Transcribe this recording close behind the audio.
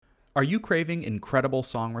Are you craving incredible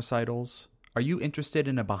song recitals? Are you interested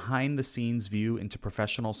in a behind-the-scenes view into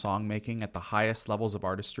professional songmaking at the highest levels of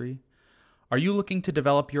artistry? Are you looking to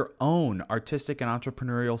develop your own artistic and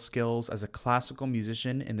entrepreneurial skills as a classical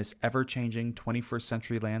musician in this ever-changing 21st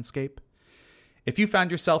century landscape? If you found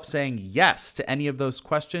yourself saying yes to any of those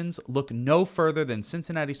questions, look no further than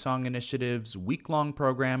Cincinnati Song Initiative's week-long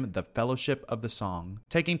program, The Fellowship of the Song.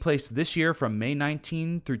 Taking place this year from May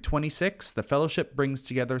 19 through 26, the Fellowship brings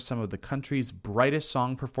together some of the country's brightest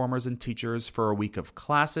song performers and teachers for a week of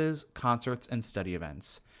classes, concerts, and study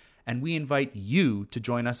events. And we invite you to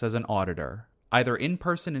join us as an auditor, either in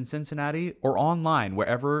person in Cincinnati or online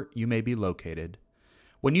wherever you may be located.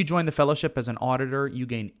 When you join the fellowship as an auditor, you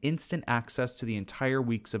gain instant access to the entire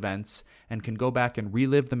week's events and can go back and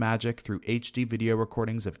relive the magic through HD video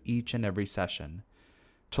recordings of each and every session.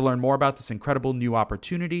 To learn more about this incredible new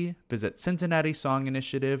opportunity, visit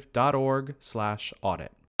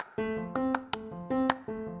cincinnatiSongInitiative.org/audit.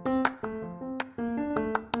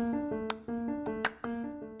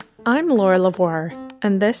 I'm Laura Lavoie,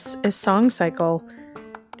 and this is Song Cycle,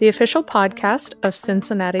 the official podcast of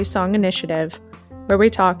Cincinnati Song Initiative, where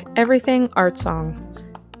we talk everything art song,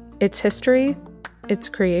 its history, its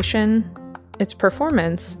creation, its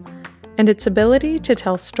performance, and its ability to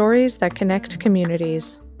tell stories that connect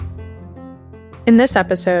communities. In this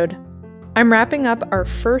episode, I'm wrapping up our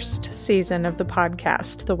first season of the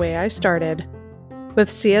podcast the way I started, with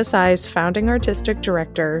CSI's founding artistic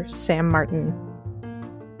director, Sam Martin.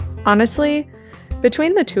 Honestly,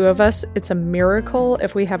 between the two of us, it's a miracle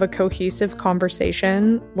if we have a cohesive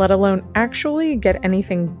conversation, let alone actually get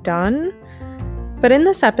anything done. But in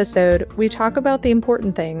this episode, we talk about the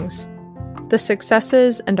important things, the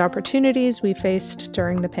successes and opportunities we faced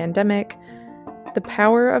during the pandemic, the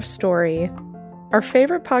power of story, our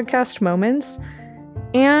favorite podcast moments,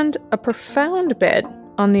 and a profound bit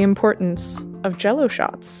on the importance of Jell-O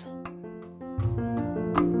shots.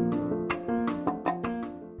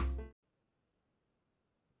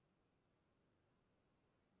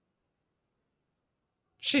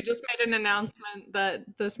 She just made an announcement that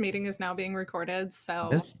this meeting is now being recorded, so...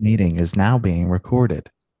 This meeting is now being recorded.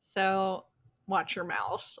 So, watch your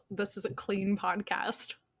mouth. This is a clean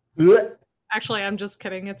podcast. Ugh. Actually, I'm just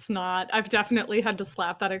kidding. It's not. I've definitely had to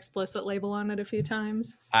slap that explicit label on it a few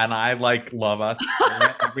times. And I love us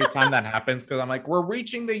every time that happens because I'm like, we're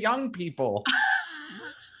reaching the young people.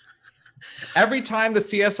 Every time the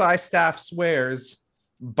CSI staff swears,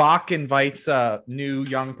 Bach invites a new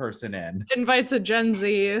young person in. Invites a Gen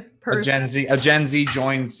Z person. A Gen Z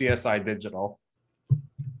joins CSI Digital. I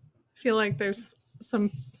feel like there's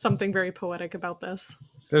something very poetic about this.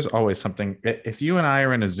 There's always something. If you and I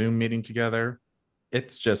are in a Zoom meeting together,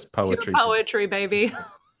 it's just poetry. Pure poetry, baby.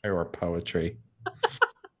 Or poetry.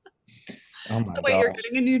 Oh my So wait, you're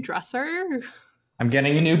getting a new dresser? I'm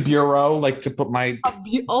getting a new bureau, to put my...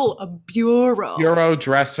 a bureau. Bureau,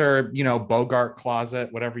 dresser, Bogart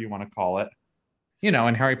closet, whatever you want to call it. In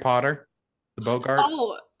Harry Potter, the Bogart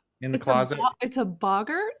in the closet. It's a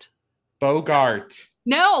Bogart? Bogart.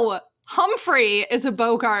 No, Humphrey is a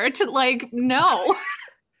Bogart. No.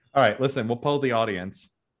 All right, listen, we'll poll the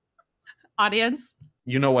audience. Audience?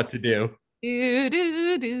 You know what to do. You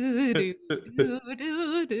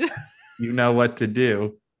know what to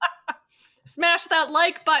do. Smash that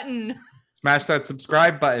like button. Smash that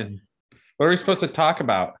subscribe button. What are we supposed to talk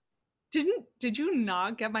about? Did you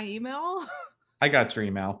not get my email? I got your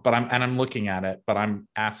email, but I'm looking at it, but I'm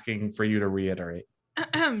asking for you to reiterate.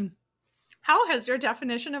 How has your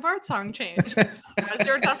definition of art song changed? Has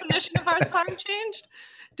your definition of art song changed?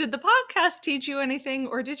 Did the podcast teach you anything,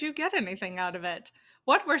 or did you get anything out of it?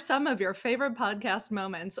 What were some of your favorite podcast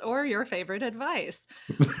moments or your favorite advice?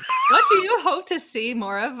 What do you hope to see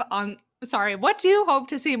more of what do you hope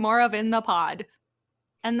to see more of in the pod?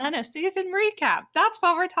 And then a season recap. That's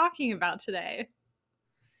what we're talking about today.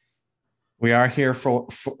 We are here for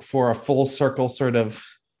a full circle sort of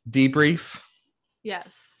debrief.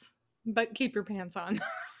 Yes, but keep your pants on.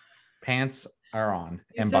 Pants are on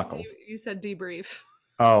and buckled. You said debrief.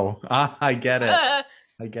 Oh, I get it.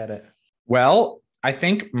 I get it. Well, I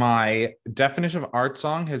think my definition of art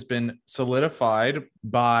song has been solidified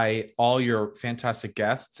by all your fantastic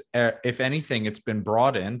guests. If anything, it's been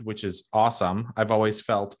broadened, which is awesome. I've always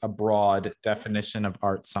felt a broad definition of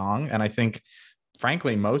art song. And I think,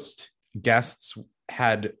 frankly, most guests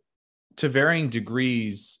had, to varying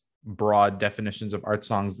degrees, broad definitions of art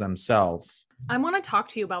songs themselves. I want to talk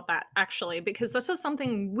to you about that, actually, because this is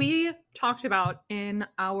something we talked about in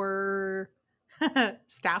our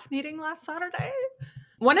staff meeting last Saturday.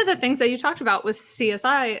 One of the things that you talked about with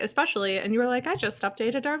CSI especially, and you were like, I just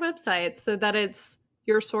updated our website so that it's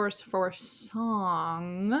your source for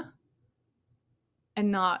song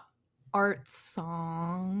and not art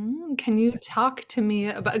song. Can you talk to me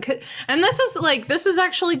about, and this is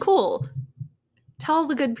actually cool. Tell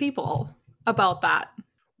the good people about that.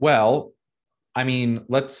 Well, I mean,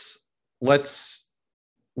 let's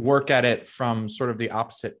work at it from sort of the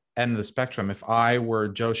opposite end of the spectrum. If I were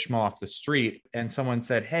Joe Schmo off the street and someone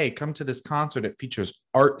said, "Hey, come to this concert, it features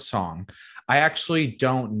art song," I actually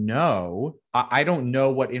don't know. I don't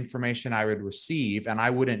know what information I would receive, and I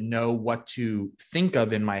wouldn't know what to think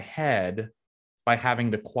of in my head by having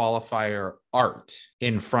the qualifier art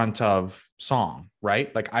in front of song,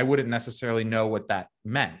 right? Like I wouldn't necessarily know what that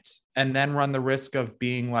meant. And then run the risk of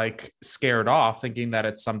being like scared off, thinking that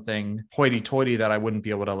it's something hoity-toity that I wouldn't be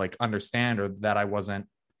able to like understand or that I wasn't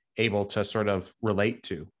able to sort of relate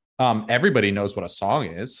to. Everybody knows what a song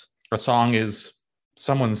is. A song is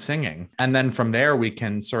someone singing. And then from there, we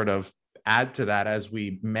can sort of add to that as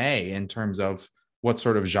we may in terms of what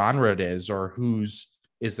sort of genre it is or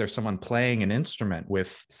is there someone playing an instrument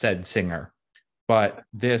with said singer. But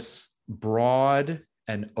this broad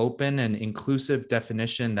and open and inclusive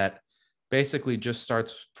definition that basically just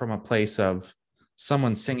starts from a place of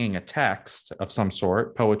someone singing a text of some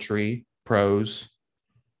sort, poetry, prose,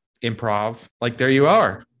 improv, like there you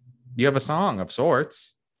are. You have a song of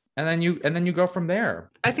sorts. And then you go from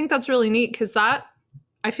there. I think that's really neat because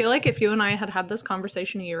I feel like if you and I had this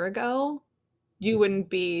conversation a year ago, you wouldn't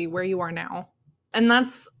be where you are now. And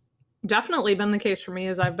that's definitely been the case for me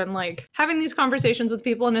as I've been like having these conversations with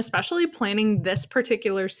people and especially planning this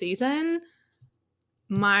particular season.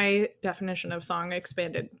 My definition of song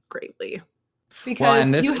expanded greatly. Because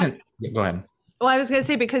go ahead. Well, I was going to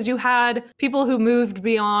say because you had people who moved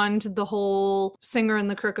beyond the whole singer and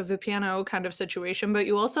the crook of the piano kind of situation, but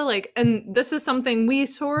you also like, and this is something we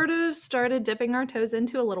sort of started dipping our toes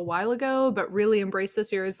into a little while ago, but really embraced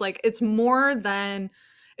this year is like, it's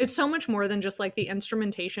so much more than just like the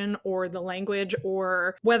instrumentation or the language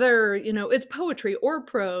or whether, it's poetry or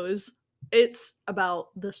prose. It's about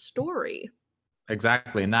the story.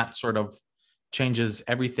 Exactly. And that sort of changes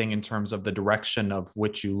everything in terms of the direction of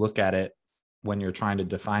which you look at it when you're trying to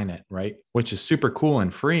define it, right? Which is super cool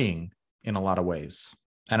and freeing in a lot of ways.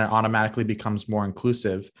 And it automatically becomes more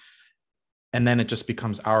inclusive. And then it just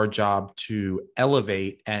becomes our job to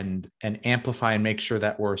elevate and amplify and make sure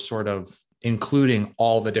that we're sort of including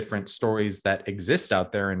all the different stories that exist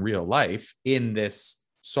out there in real life in this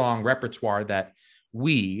song repertoire that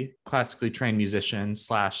we, classically trained musicians /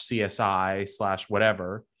 CSI /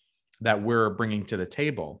 whatever, that we're bringing to the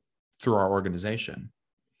table through our organization.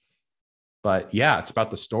 But yeah, it's about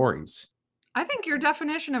the stories. I think your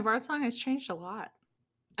definition of art song has changed a lot.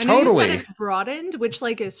 I know you said it's broadened, which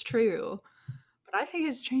like is true, but I think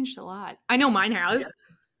it's changed a lot. I know mine has.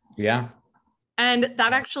 Yeah. And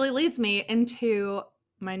that actually leads me into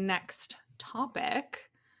my next topic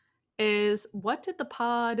is what did the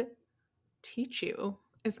pod teach you,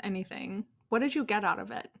 if anything? What did you get out of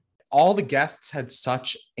it? All the guests had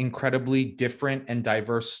such incredibly different and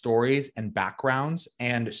diverse stories and backgrounds.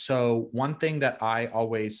 And so one thing that I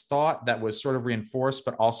always thought that was sort of reinforced,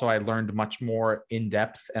 but also I learned much more in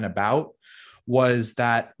depth and about was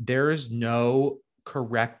that there is no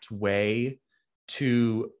correct way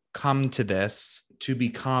to come to this, to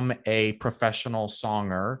become a professional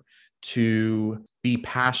songer, to be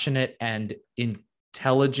passionate and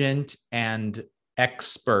intelligent and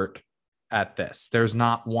expert at this. There's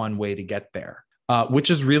not one way to get there, which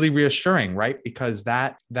is really reassuring, right? Because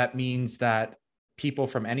that means that people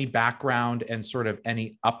from any background and sort of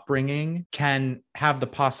any upbringing can have the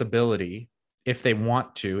possibility, if they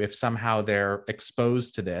want to, if somehow they're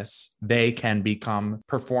exposed to this, they can become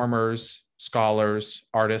performers, scholars,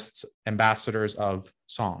 artists, ambassadors of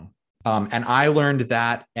song. And I learned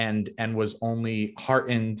that and was only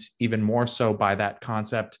heartened even more so by that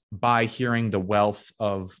concept by hearing the wealth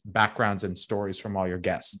of backgrounds and stories from all your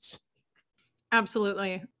guests.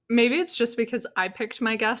 Absolutely. Maybe it's just because I picked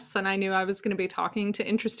my guests and I knew I was going to be talking to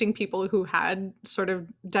interesting people who had sort of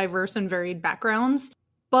diverse and varied backgrounds.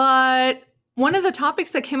 But one of the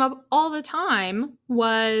topics that came up all the time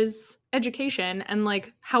was education and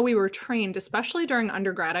like how we were trained, especially during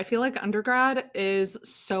undergrad. I feel like undergrad is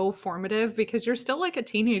so formative because you're still like a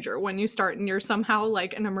teenager when you start and you're somehow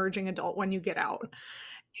like an emerging adult when you get out.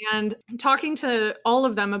 And talking to all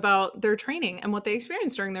of them about their training and what they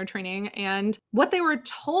experienced during their training and what they were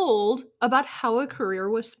told about how a career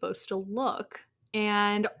was supposed to look.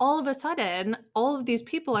 And all of a sudden, all of these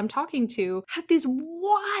people I'm talking to had these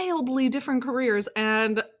wildly different careers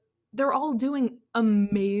and they're all doing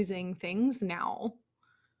amazing things now.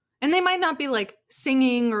 And they might not be like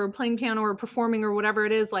singing or playing piano or performing or whatever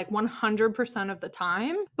it is, like 100% of the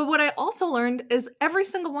time. But what I also learned is every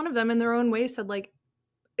single one of them in their own way said, like,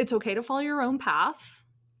 it's okay to follow your own path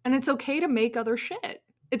and it's okay to make other shit.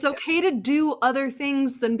 It's okay to do other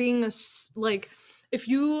things than being like, if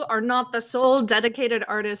you are not the sole dedicated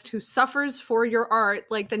artist who suffers for your art,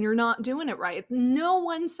 like, then you're not doing it right. No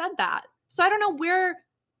one said that. So I don't know where,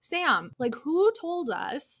 Sam, like, who told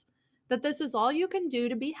us that this is all you can do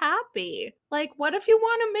to be happy? Like, what if you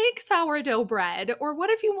want to make sourdough bread? Or what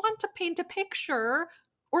if you want to paint a picture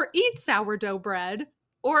or eat sourdough bread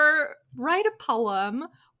or write a poem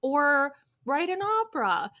or write an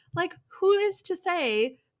opera? Like, who is to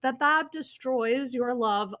say that that destroys your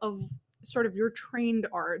love of sort of your trained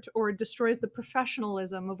art, or destroys the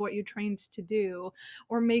professionalism of what you trained to do,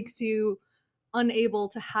 or makes you unable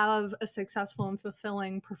to have a successful and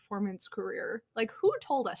fulfilling performance career? Like, who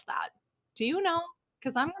told us that? Do you know?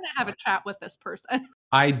 Because I'm going to have a chat with this person.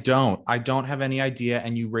 I don't have any idea.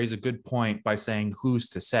 And you raise a good point by saying who's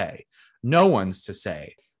to say. No one's to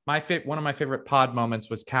say. One of my favorite pod moments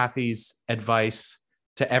was Kathy's advice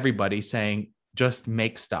to everybody, saying, just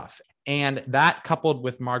make stuff. And that, coupled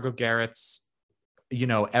with Margot Garrett's,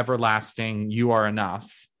 everlasting, you are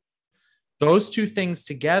enough. Those two things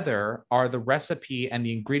together are the recipe and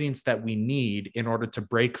the ingredients that we need in order to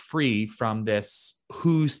break free from this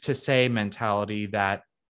who's to say mentality that,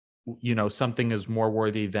 something is more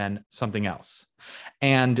worthy than something else.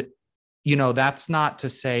 And, that's not to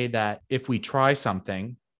say that if we try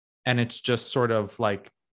something and it's just sort of like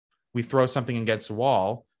we throw something against the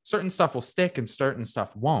wall, certain stuff will stick and certain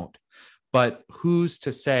stuff won't. But who's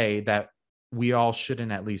to say that we all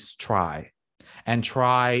shouldn't at least try, and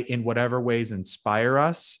try in whatever ways inspire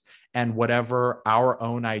us and whatever our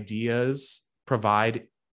own ideas provide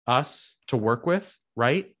us to work with,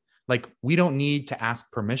 right? Like, we don't need to ask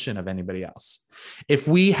permission of anybody else. If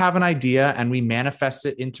we have an idea and we manifest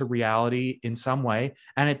it into reality in some way,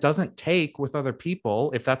 and it doesn't take with other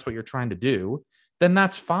people, if that's what you're trying to do, then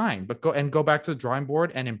that's fine. But go back to the drawing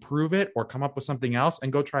board and improve it, or come up with something else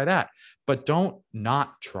and go try that. But don't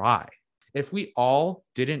not try. If we all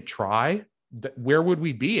didn't try, where would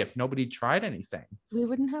we be if nobody tried anything? We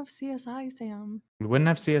wouldn't have CSI, Sam. We wouldn't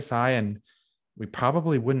have CSI, and we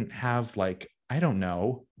probably wouldn't have, like, I don't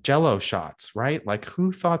know, Jello shots, right? Like,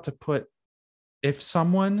 who thought to put, if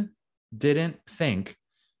someone didn't think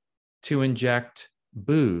to inject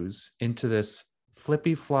booze into this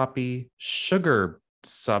flippy floppy sugar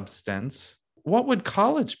substance, what would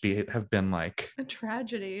college have been like? A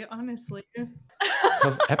tragedy, honestly.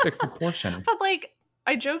 Of epic proportion. But like,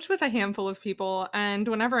 I joked with a handful of people, and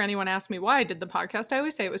whenever anyone asked me why I did the podcast, I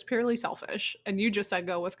always say it was purely selfish. And you just said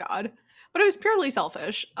go with God. But it was purely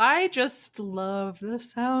selfish. I just love the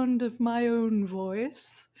sound of my own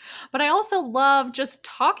voice. But I also love just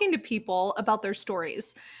talking to people about their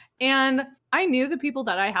stories. And I knew the people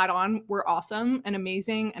that I had on were awesome and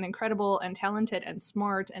amazing and incredible and talented and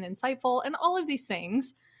smart and insightful and all of these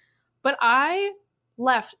things. But I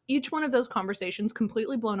left each one of those conversations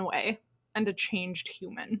completely blown away and a changed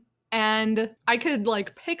human. And I could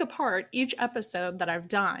like pick apart each episode that I've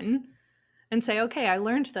done and say, okay, I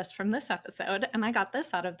learned this from this episode and I got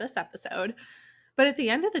this out of this episode. But at the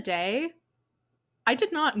end of the day, I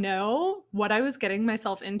did not know what I was getting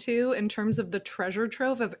myself into in terms of the treasure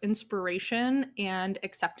trove of inspiration and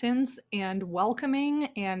acceptance and welcoming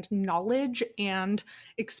and knowledge and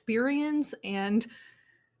experience and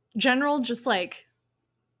general just like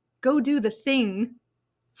go do the thing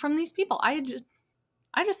from these people. I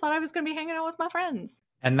just thought I was going to be hanging out with my friends.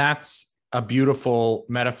 And that's a beautiful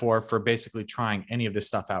metaphor for basically trying any of this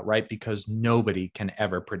stuff out, right? Because nobody can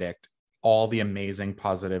ever predict all the amazing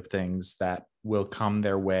positive things that will come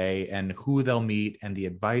their way, and who they'll meet, and the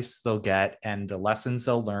advice they'll get, and the lessons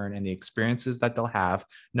they'll learn, and the experiences that they'll have.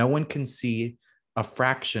 No one can see a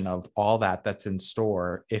fraction of all that's in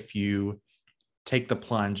store if you take the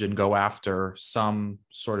plunge and go after some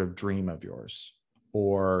sort of dream of yours,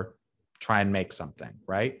 or try and make something,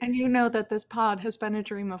 right? And you know that this pod has been a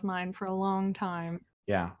dream of mine for a long time.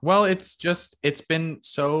 Yeah. Well, it's been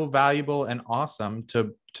so valuable and awesome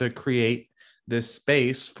to create this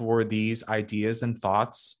space for these ideas and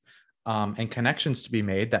thoughts and connections to be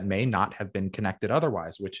made that may not have been connected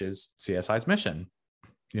otherwise, which is CSI's mission.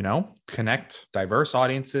 Connect diverse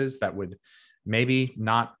audiences that would maybe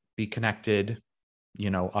not be connected,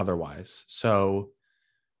 otherwise. So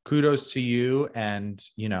kudos to you, and,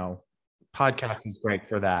 podcast is great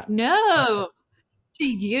for that. No, to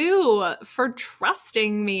you for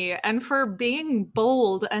trusting me and for being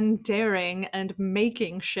bold and daring and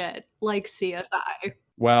making shit like CSI.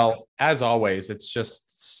 Well, as always, it's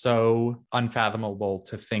just so unfathomable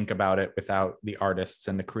to think about it without the artists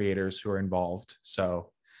and the creators who are involved.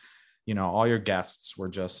 So, all your guests were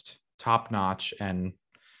just top notch and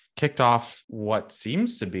kicked off what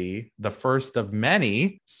seems to be the first of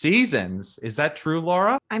many seasons. Is that true,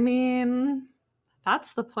 Laura? I mean,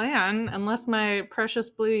 that's the plan, unless my precious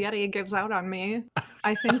Blue Yeti gives out on me.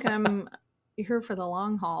 I think I'm here for the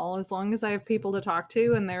long haul. As long as I have people to talk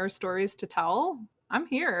to and there are stories to tell, I'm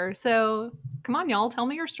here. So come on, y'all, tell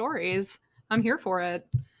me your stories. I'm here for it.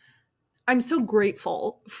 I'm so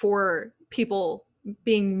grateful for people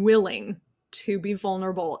being willing to be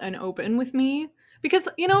vulnerable and open with me. Because,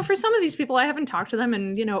 for some of these people, I haven't talked to them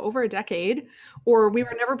in, over a decade, or we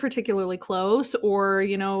were never particularly close, or,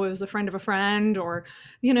 it was a friend of a friend, or,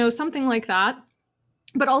 something like that.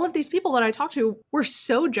 But all of these people that I talked to were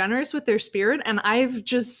so generous with their spirit. And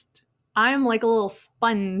I'm like a little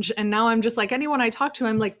sponge. And now I'm just like, anyone I talk to,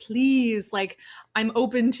 I'm like, please, like, I'm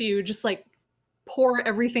open to you. Just like, pour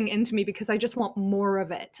everything into me because I just want more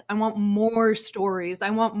of it. I want more stories.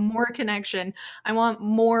 I want more connection. I want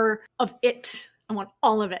more of it. I want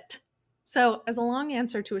all of it. So, as a long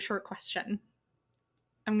answer to a short question,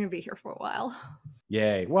 I'm going to be here for a while.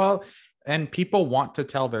 Yay. Well, and people want to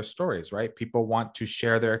tell their stories, right? People want to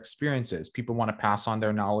share their experiences. People want to pass on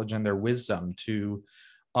their knowledge and their wisdom to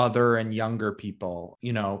other and younger people,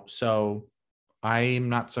 so I'm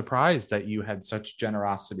not surprised that you had such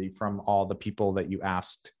generosity from all the people that you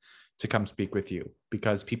asked to come speak with you,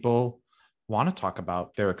 because people want to talk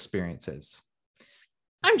about their experiences.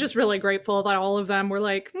 I'm just really grateful that all of them were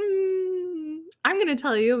like, I'm going to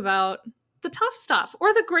tell you about the tough stuff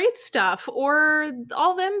or the great stuff or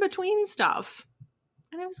all the in-between stuff.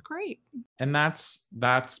 And it was great. And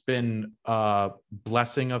that's been a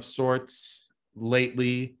blessing of sorts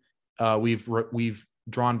lately. We've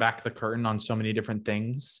drawn back the curtain on so many different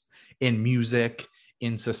things in music,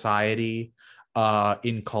 in society,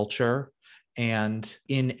 in culture, and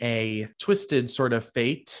in a twisted sort of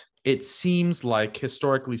fate. It seems like,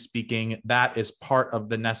 historically speaking, that is part of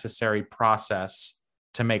the necessary process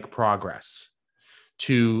to make progress,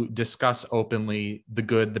 to discuss openly the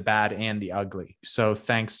good, the bad, and the ugly. So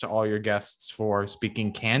thanks to all your guests for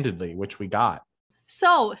speaking candidly, which we got.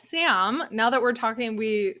 So, Sam, now that we're talking,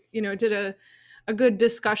 we, did a good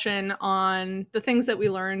discussion on the things that we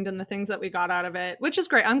learned and the things that we got out of it, which is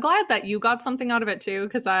great. I'm glad that you got something out of it too,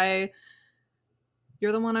 because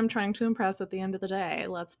you're the one I'm trying to impress at the end of the day.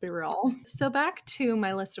 Let's be real. So back to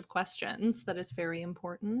my list of questions that is very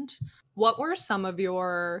important. What were some of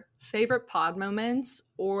your favorite pod moments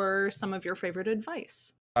or some of your favorite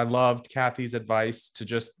advice? I loved Kathy's advice to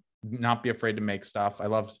just not be afraid to make stuff. I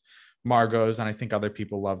loved Margot's, and I think other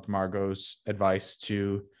people loved Margot's advice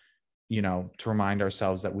to remind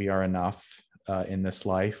ourselves that we are enough in this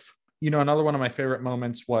life. Another one of my favorite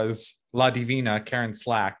moments was La Divina, Karen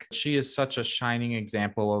Slack. She is such a shining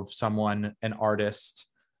example of someone, an artist,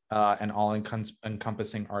 an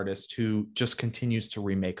all-encompassing artist who just continues to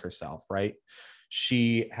remake herself, right?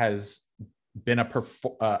 She has been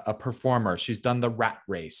a performer. She's done the rat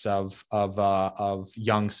race of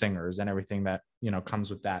young singers and everything that, comes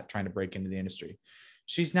with that, trying to break into the industry.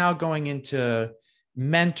 She's now going into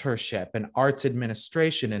mentorship and arts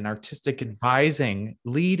administration and artistic advising,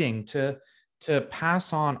 leading to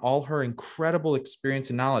pass on all her incredible experience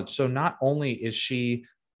and knowledge. So not only is she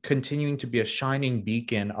continuing to be a shining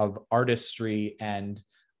beacon of artistry and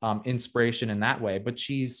inspiration in that way, but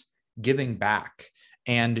she's giving back,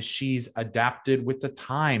 and she's adapted with the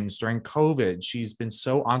times during COVID. She's been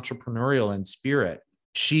so entrepreneurial in spirit.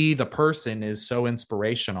 She, the person, is so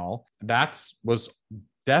inspirational. That was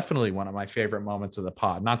definitely one of my favorite moments of the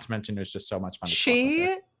pod. Not to mention, it was just so much fun to talk with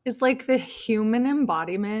her. Is like the human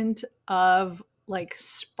embodiment of like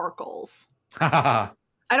sparkles. I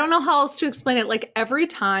don't know how else to explain it. Like every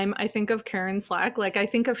time I think of Karen Slack, like I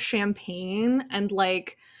think of champagne and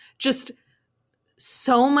like just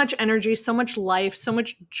so much energy, so much life, so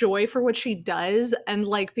much joy for what she does. And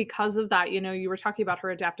like, because of that, you were talking about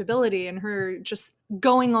her adaptability and her just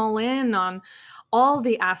going all in on all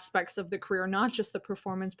the aspects of the career, not just the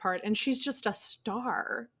performance part. And she's just a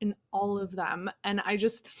star in all of them. And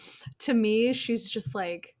to me, she's just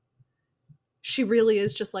like, she really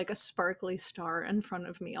is just like a sparkly star in front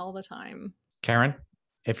of me all the time. Karen,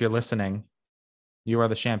 if you're listening, you are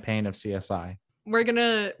the champagne of CSI. We're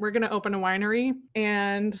gonna open a winery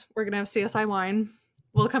and we're gonna have CSI wine.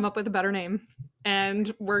 We'll come up with a better name,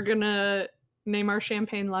 and we're gonna name our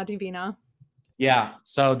champagne La Divina. Yeah.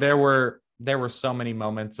 So there were so many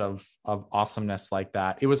moments of awesomeness like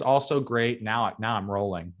that. It was also great. Now I'm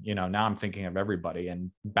rolling. Now I'm thinking of everybody and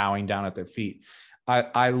bowing down at their feet.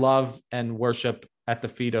 I love and worship at the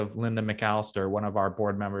feet of Linda McAllister, one of our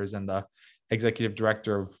board members and the executive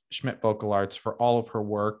director of Schmidt Vocal Arts, for all of her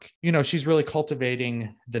work. You know, she's really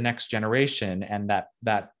cultivating the next generation and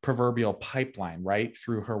that proverbial pipeline, right?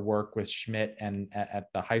 Through her work with Schmidt and at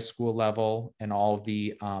the high school level, and all of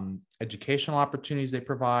the educational opportunities they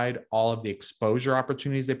provide, all of the exposure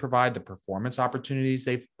opportunities they provide, the performance opportunities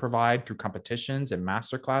they provide through competitions and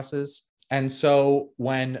master classes. And so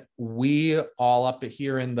when we all up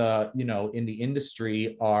here in the, you know, in the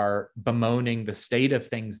industry are bemoaning the state of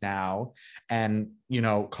things now and, you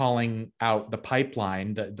know, calling out the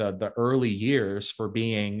pipeline, the early years for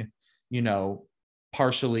being, you know,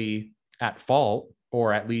 partially at fault,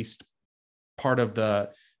 or at least part of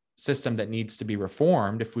the system that needs to be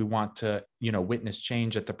reformed if we want to, you know, witness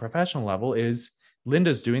change at the professional level, is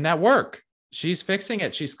Linda's doing that work. She's fixing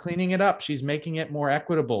it. She's cleaning it up. She's making it more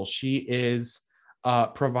equitable. She is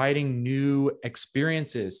providing new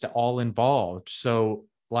experiences to all involved. So,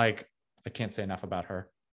 like, I can't say enough about her.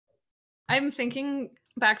 I'm thinking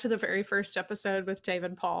back to the very first episode with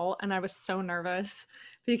David Paul, and I was so nervous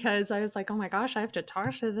because I was like, oh my gosh, I have to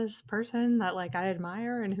talk to this person that like I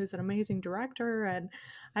admire and who's an amazing director, and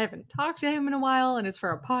I haven't talked to him in a while, and it's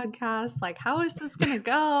for a podcast. Like, how is this gonna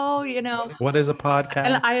go? You know, what is a podcast?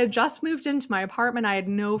 And I had just moved into my apartment. I had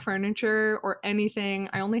no furniture or anything.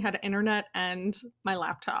 I only had internet and my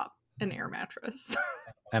laptop, an air mattress,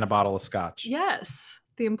 and a bottle of scotch. Yes,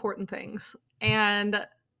 the important things. And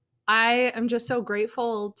I am just so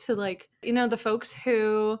grateful to, like, you know, the folks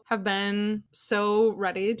who have been so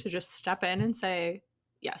ready to just step in and say,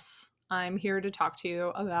 yes, I'm here to talk to you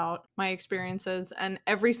about my experiences. And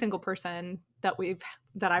every single person that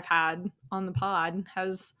I've had on the pod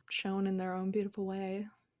has shown in their own beautiful way.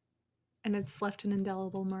 And it's left an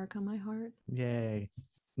indelible mark on my heart. Yay.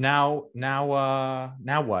 Now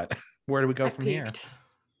what? Where do we go from here?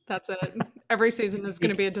 That's it. Every season is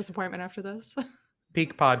going to be a disappointment after this.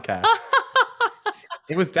 Peak podcast.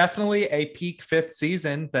 It was definitely a peak 5th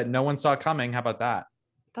season that no one saw coming. How about that?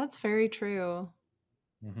 That's very true.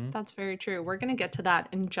 Mm-hmm. That's very true. We're going to get to that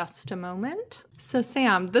in just a moment. So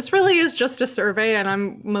Sam, this really is just a survey and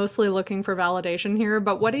I'm mostly looking for validation here,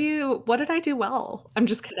 but what did I do well? I'm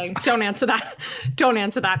just kidding. Don't answer that. Don't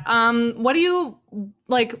answer that. What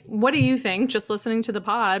do you think, just listening to the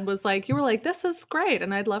pod, was like, you were like, this is great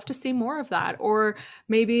and I'd love to see more of that. Or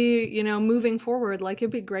maybe, you know, moving forward, like,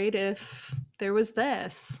 it'd be great if there was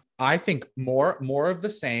this. I think more of the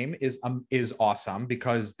same is awesome,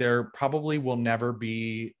 because there probably will never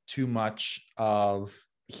be too much of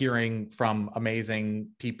hearing from amazing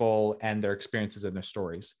people and their experiences and their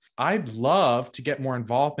stories. I'd love to get more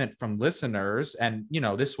involvement from listeners, and you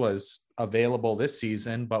know, this was available this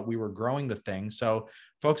season, but we were growing the thing. So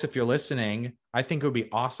folks, if you're listening, I think it would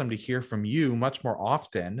be awesome to hear from you much more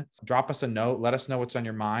often. Drop us a note. Let us know what's on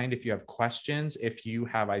your mind. If you have questions, if you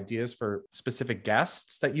have ideas for specific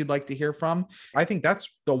guests that you'd like to hear from. I think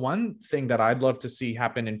that's the one thing that I'd love to see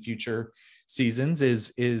happen in future seasons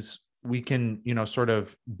is we can, you know, sort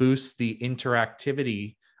of boost the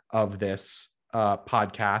interactivity of this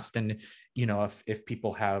podcast. And, you know, if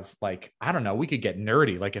people have, like, I don't know, we could get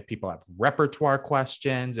nerdy. Like, if people have repertoire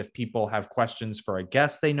questions, if people have questions for a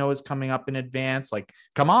guest they know is coming up in advance, like,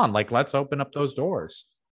 come on, like, let's open up those doors.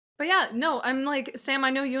 But yeah, no, I'm like, Sam, I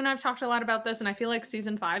know you and I've talked a lot about this, and I feel like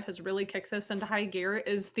season 5 has really kicked this into high gear,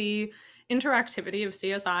 is the interactivity of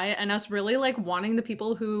CSI and us really like wanting the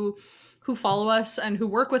people who follow us and who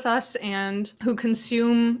work with us and who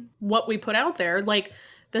consume what we put out there. Like,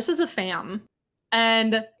 this is a fam.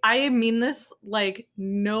 And I mean this like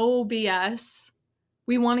no BS.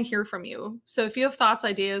 We want to hear from you. So if you have thoughts,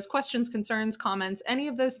 ideas, questions, concerns, comments, any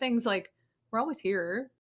of those things, like, we're always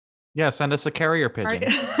here. Yeah, send us a carrier pigeon.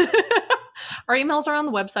 Our emails are on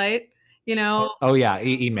the website, you know. Oh yeah,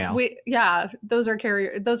 email. Those are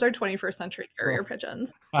 21st century carrier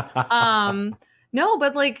pigeons. No,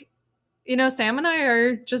 but like, you know, Sam and I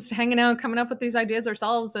are just hanging out, coming up with these ideas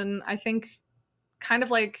ourselves. And I think, kind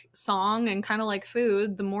of like song and kind of like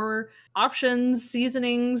food, the more options,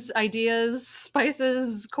 seasonings, ideas,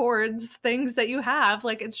 spices, chords, things that you have,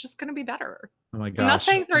 like, it's just going to be better. Oh my gosh. I'm not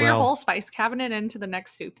saying throw your whole spice cabinet into the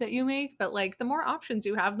next soup that you make, but like, the more options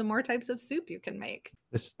you have, the more types of soup you can make.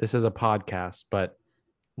 This is a podcast, but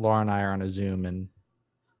Laura and I are on a Zoom and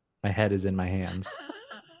my head is in my hands.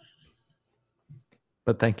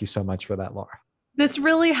 But thank you so much for that, Laura. This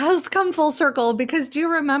really has come full circle because do you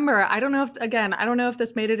remember? I don't know if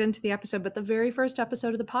this made it into the episode, but the very first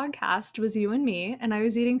episode of the podcast was you and me, and I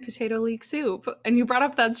was eating potato leek soup, and you brought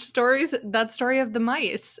up that story of the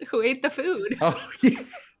mice who ate the food. Oh, yeah.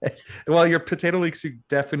 Well, your potato leek soup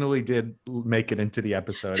definitely did make it into the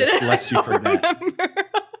episode. Did it? Lest you forget.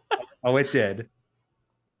 Oh, it did.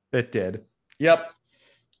 It did. Yep.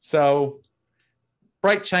 So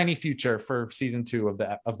bright, shiny future for season 2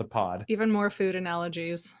 of the pod. Even more food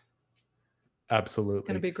analogies. Absolutely. It's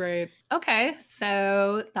going to be great. Okay,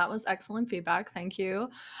 so that was excellent feedback. Thank you.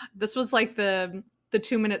 This was like the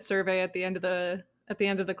 2-minute survey at the end of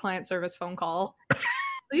the client service phone call.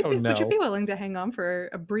 Would you be willing to hang on for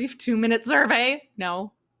a brief 2-minute survey?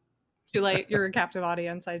 No. Too late. You're a captive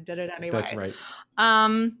audience. I did it anyway. That's right.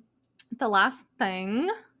 The last thing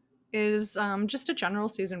is just a general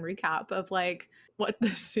season recap of like what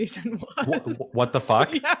this season was. What the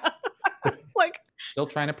fuck? Yeah. Like still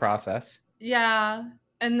trying to process. Yeah.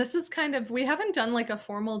 And this is kind of, we haven't done like a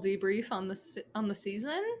formal debrief on the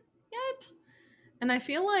season yet. And I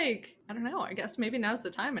feel like, I don't know, I guess maybe now's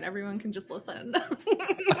the time and everyone can just listen.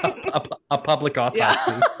 a public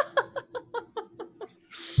autopsy. Yeah.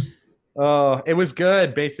 Oh, it was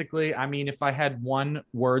good. Basically, I mean, if I had one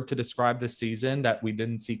word to describe this season that we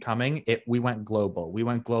didn't see coming, we went global. We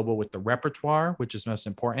went global with the repertoire, which is most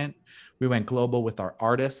important. We went global with our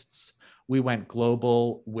artists. We went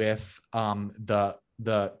global with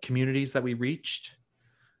the communities that we reached,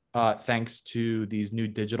 thanks to these new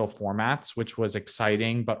digital formats, which was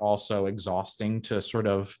exciting, but also exhausting to sort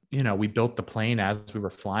of, we built the plane as we were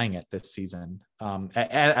flying it this season,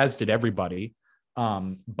 as did everybody.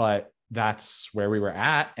 But that's where we were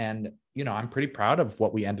at. And, I'm pretty proud of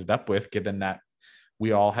what we ended up with, given that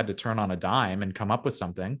we all had to turn on a dime and come up with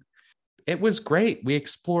something. It was great. We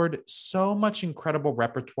explored so much incredible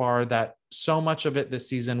repertoire that so much of it this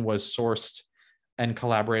season was sourced and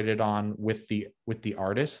collaborated on with the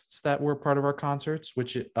artists that were part of our concerts,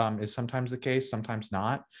 which is sometimes the case, sometimes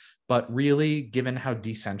not. But really, given how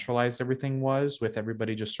decentralized everything was, with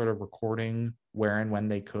everybody just sort of recording where and when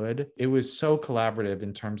they could, it was so collaborative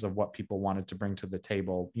in terms of what people wanted to bring to the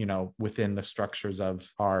table, within the structures of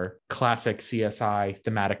our classic CSI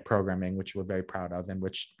thematic programming, which we're very proud of and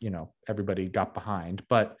which, everybody got behind.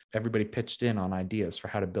 But everybody pitched in on ideas for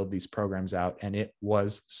how to build these programs out. And it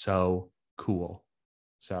was so cool.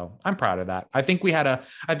 So I'm proud of that. I think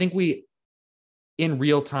we in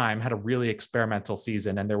real time had a really experimental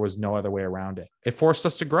season, and there was no other way around it. It forced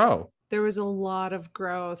us to grow. There was a lot of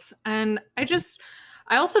growth. And I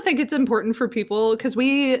also think it's important for people, because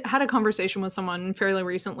we had a conversation with someone fairly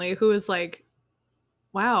recently who was like,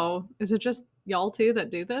 wow, is it just y'all two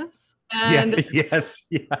that do this? And yes.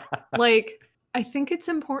 Yeah. Like, I think it's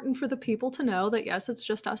important for the people to know that, yes, it's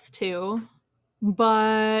just us two.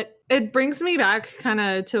 But it brings me back kind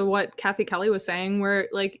of to what Kathy Kelly was saying, where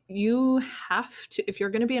like you have to, if you're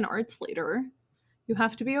going to be an arts leader, you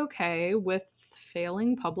have to be okay with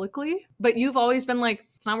failing publicly. But you've always been like,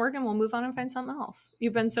 it's not working, we'll move on and find something else.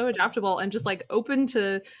 You've been so adaptable and just like open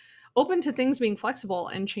to things being flexible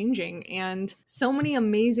and changing. And so many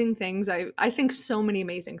amazing things. I think so many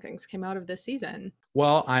amazing things came out of this season.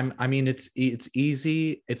 Well, it's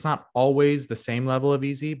easy. It's not always the same level of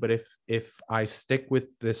easy, but if I stick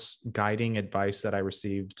with this guiding advice that I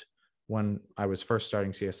received when I was first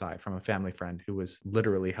starting CSI from a family friend who was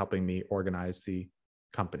literally helping me organize the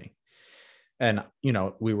company. And,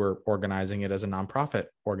 we were organizing it as a nonprofit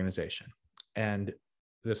organization. And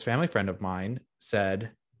this family friend of mine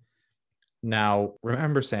said, now,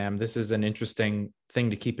 remember, Sam, this is an interesting thing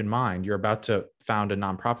to keep in mind. You're about to found a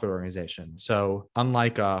nonprofit organization. So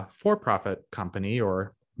unlike a for-profit company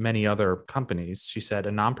or many other companies, she said, a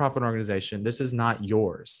nonprofit organization, this is not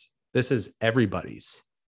yours. This is everybody's.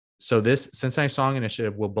 So this Cincinnati Song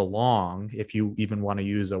Initiative will belong, if you even want to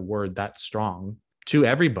use a word that strong, to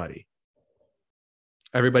everybody.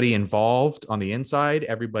 Everybody involved on the inside,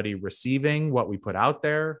 everybody receiving what we put out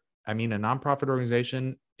there. I mean, a nonprofit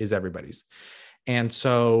organization is everybody's. And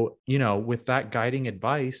so, with that guiding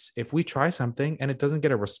advice, if we try something and it doesn't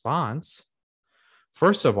get a response,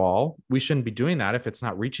 first of all, we shouldn't be doing that if it's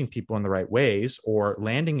not reaching people in the right ways or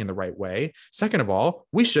landing in the right way. Second of all,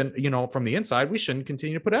 we shouldn't, from the inside, we shouldn't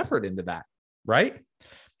continue to put effort into that, right?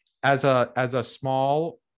 As a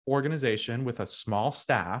small organization with a small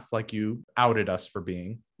staff, like you outed us for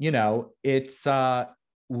being, it's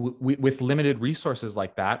with limited resources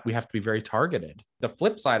like that, we have to be very targeted. The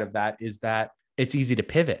flip side of that is that it's easy to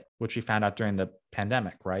pivot, which we found out during the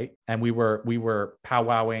pandemic, right? And we were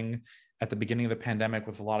powwowing at the beginning of the pandemic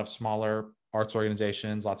with a lot of smaller arts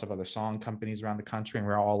organizations, lots of other song companies around the country. And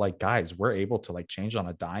we're all like, guys, we're able to like change on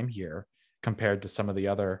a dime here compared to some of the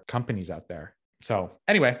other companies out there. So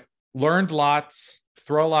anyway, learned lots,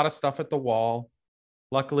 throw a lot of stuff at the wall.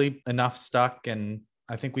 Luckily enough stuck. And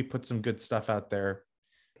I think we put some good stuff out there.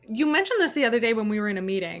 You mentioned this the other day when we were in a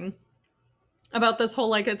meeting about this whole,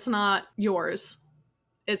 like, it's not yours,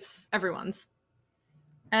 it's everyone's.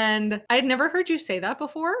 And I had never heard you say that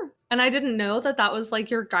before. And I didn't know that that was like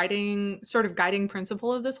your guiding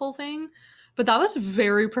principle of this whole thing. But that was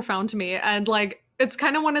very profound to me. And like, it's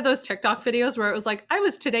kind of one of those TikTok videos where it was like, I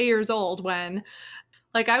was today years old when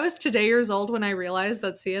I realized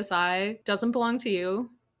that CSI doesn't belong to you.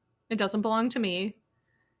 It doesn't belong to me.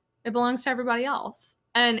 It belongs to everybody else.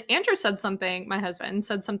 And Andrew said something, my husband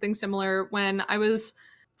said something similar when I was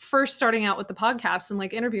first starting out with the podcast and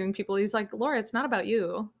like interviewing people. He's like, Laura, it's not about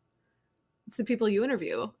you. It's the people you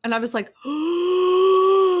interview. And I was like,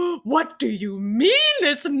 oh, what do you mean?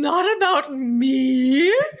 It's not about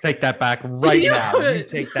me. Take that back right now. You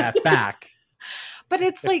take that back. But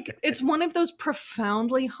it's like, it's one of those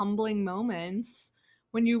profoundly humbling moments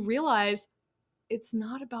when you realize it's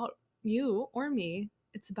not about you or me.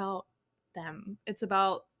 It's about them. It's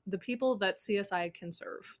about the people that CSI can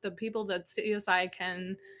serve, the people that CSI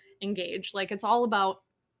can engage. Like, it's all about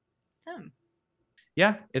them.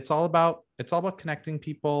 Yeah, it's all about connecting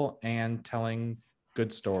people and telling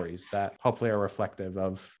good stories that hopefully are reflective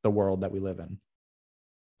of the world that we live in.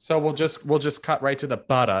 So we'll just cut right to the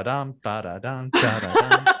ba-da-dum, ba-da-dum,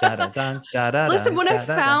 da-da-dum, da-da-dum, da-da-dum. Listen, when I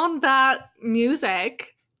found that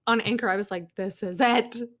music on Anchor, I was like, this is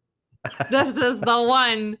it. This is the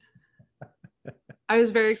one. I was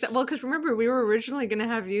very excited. Well, because remember, we were originally going to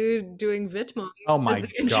have you doing Vidmung. Oh my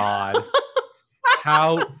God.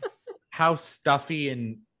 How stuffy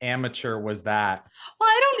and amateur was that? Well,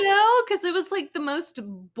 I don't know, because it was like the most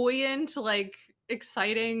buoyant, like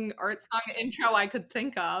exciting art song intro I could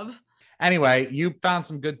think of. Anyway, you found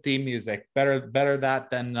some good theme music. Better that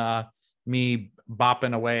than me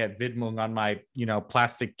bopping away at Vidmung on my,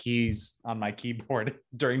 plastic keys on my keyboard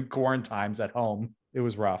during quarantines at home. It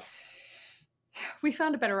was rough. We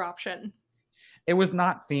found a better option. It was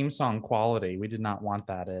not theme song quality. We did not want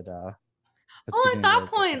that at that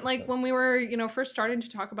point, like when we were, first starting to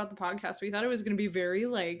talk about the podcast, we thought it was going to be very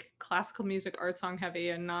like classical music, art song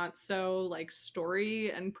heavy, and not so like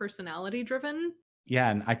story and personality driven.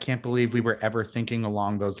 Yeah, and I can't believe we were ever thinking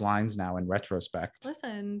along those lines now in retrospect.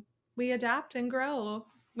 Listen, we adapt and grow.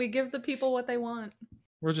 We give the people what they want.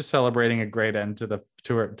 We're just celebrating a great end to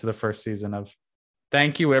the first season of.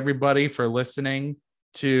 Thank you, everybody, for listening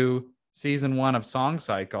to season 1 of Song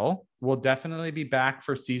Cycle. We'll definitely be back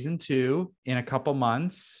for season 2 in a couple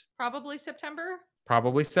months. Probably September,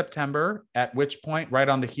 at which point, right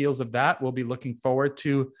on the heels of that, we'll be looking forward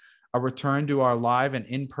to a return to our live and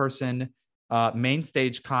in-person main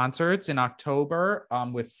stage concerts in October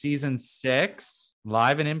with season 6,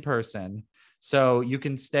 live and in person. So you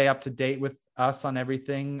can stay up to date with us on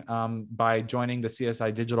everything by joining the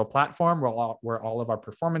CSI digital platform where all of our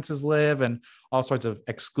performances live, and all sorts of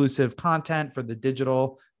exclusive content for the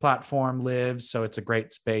digital platform lives. So it's a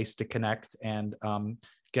great space to connect and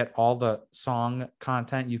get all the song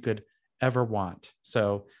content you could ever want.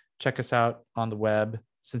 So check us out on the web,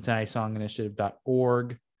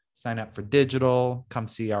 CincinnatiSongInitiative.org. Sign up for digital. Come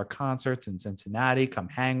see our concerts in Cincinnati. Come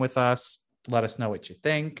hang with us. Let us know what you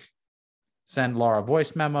think. Send Laura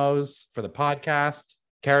voice memos for the podcast,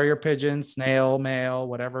 carrier pigeon, snail mail,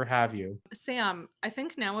 whatever have you. Sam, I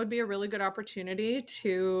think now would be a really good opportunity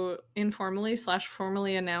to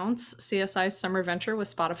informally/formally announce CSI's summer venture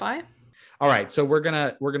with Spotify. All right, so we're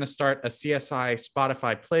gonna start a CSI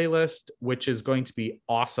Spotify playlist, which is going to be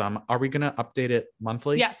awesome. Are we gonna update it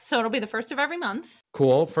monthly? Yes, so it'll be the first of every month.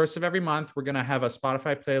 Cool. First of every month, we're gonna have a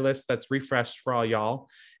Spotify playlist that's refreshed for all y'all.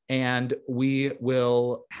 And we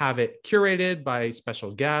will have it curated by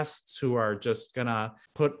special guests who are just gonna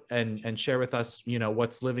put and share with us,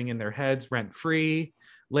 what's living in their heads rent free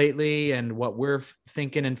lately and what we're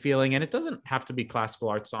thinking and feeling. And it doesn't have to be classical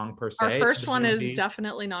art song per se. Our first one is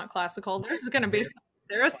definitely not classical. There's gonna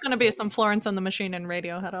be some Florence and the Machine and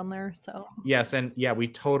Radiohead on there. So yes, and yeah, we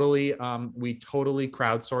totally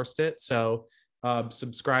crowdsourced it. So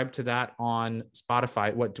subscribe to that on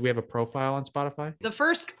Spotify. What do we have a profile on Spotify? The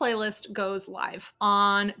first playlist goes live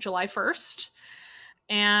on July 1st.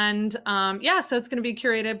 And so it's going to be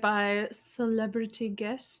curated by celebrity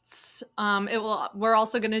guests. We're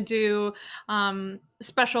also going to do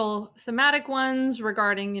special thematic ones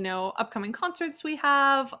regarding, upcoming concerts we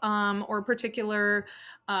have, or particular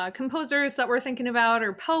composers that we're thinking about,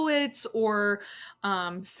 or poets, or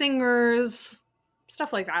singers.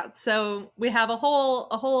 stuff like that. So we have a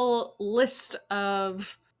whole list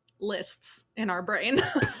of lists in our brain.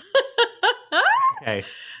 Okay,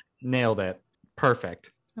 nailed it.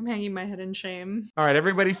 Perfect. I'm hanging my head in shame. All right,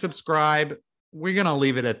 everybody subscribe. We're going to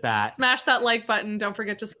leave it at that. Smash that like button. Don't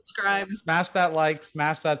forget to subscribe. Smash that like,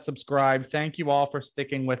 smash that subscribe. Thank you all for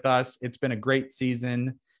sticking with us. It's been a great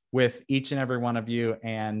season with each and every one of you,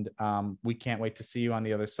 and we can't wait to see you on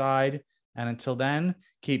the other side. And until then,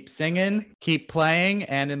 keep singing, keep playing,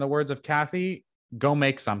 and in the words of Kathy, go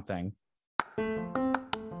make something.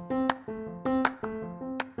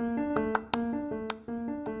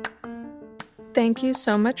 Thank you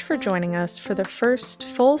so much for joining us for the first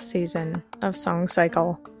full season of Song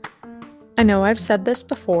Cycle. I know I've said this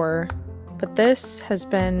before, but this has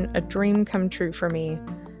been a dream come true for me,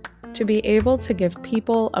 to be able to give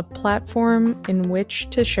people a platform in which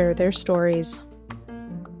to share their stories.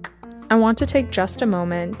 I want to take just a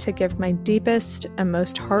moment to give my deepest and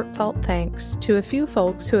most heartfelt thanks to a few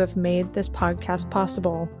folks who have made this podcast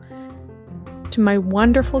possible. To my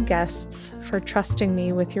wonderful guests for trusting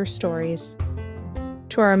me with your stories.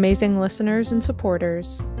 To our amazing listeners and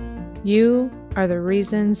supporters, you are the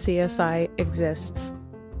reason CSI exists.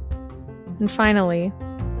 And finally,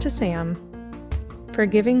 to Sam, for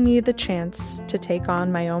giving me the chance to take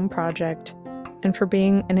on my own project and for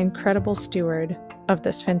being an incredible steward of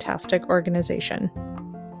this fantastic organization.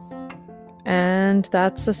 And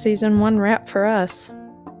that's a season 1 wrap for us.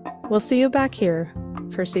 We'll see you back here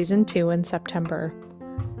for season 2 in September.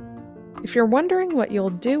 If you're wondering what you'll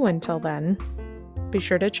do until then, be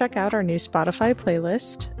sure to check out our new Spotify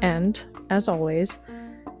playlist, and, as always,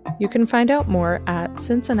 you can find out more at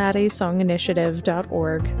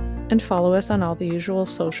CincinnatiSongInitiative.org and follow us on all the usual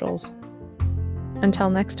socials. Until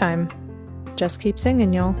next time, just keep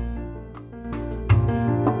singing, y'all.